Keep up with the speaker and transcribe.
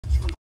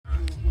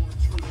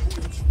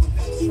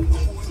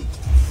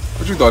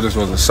What you thought this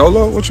was, a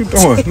solo? What you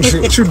doing?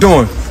 What you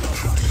doing?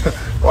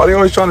 Why they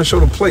always trying to show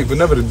the plate but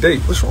never the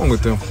date? What's wrong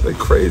with them? They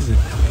crazy.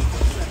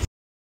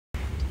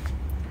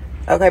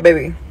 Okay,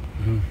 baby.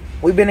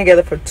 We've been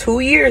together for 2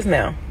 years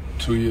now.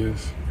 2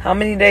 years. How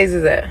many days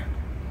is that?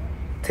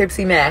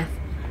 Tipsy math.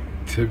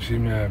 Tipsy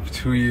math.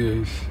 2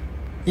 years.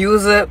 You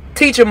was a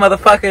teacher,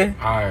 motherfucker.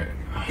 Alright.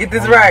 Get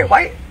this right.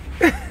 Why?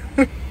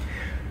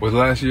 Was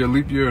last year a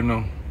leap year or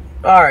no?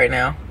 Alright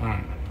now.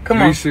 Alright.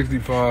 Come on.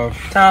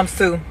 365. Times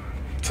 2.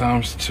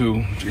 Times 2.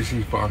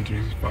 365,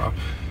 365.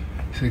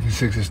 6 and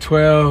 6 is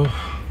 12.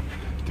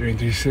 3 and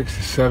 3, 6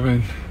 is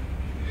 7.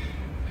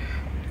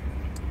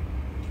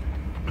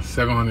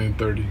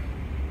 730.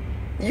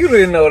 You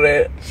didn't know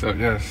that. So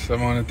yes,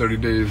 730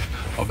 days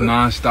of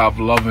non-stop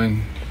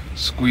loving,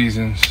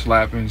 squeezing,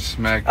 slapping,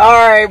 smacking.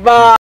 Alright,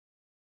 bye.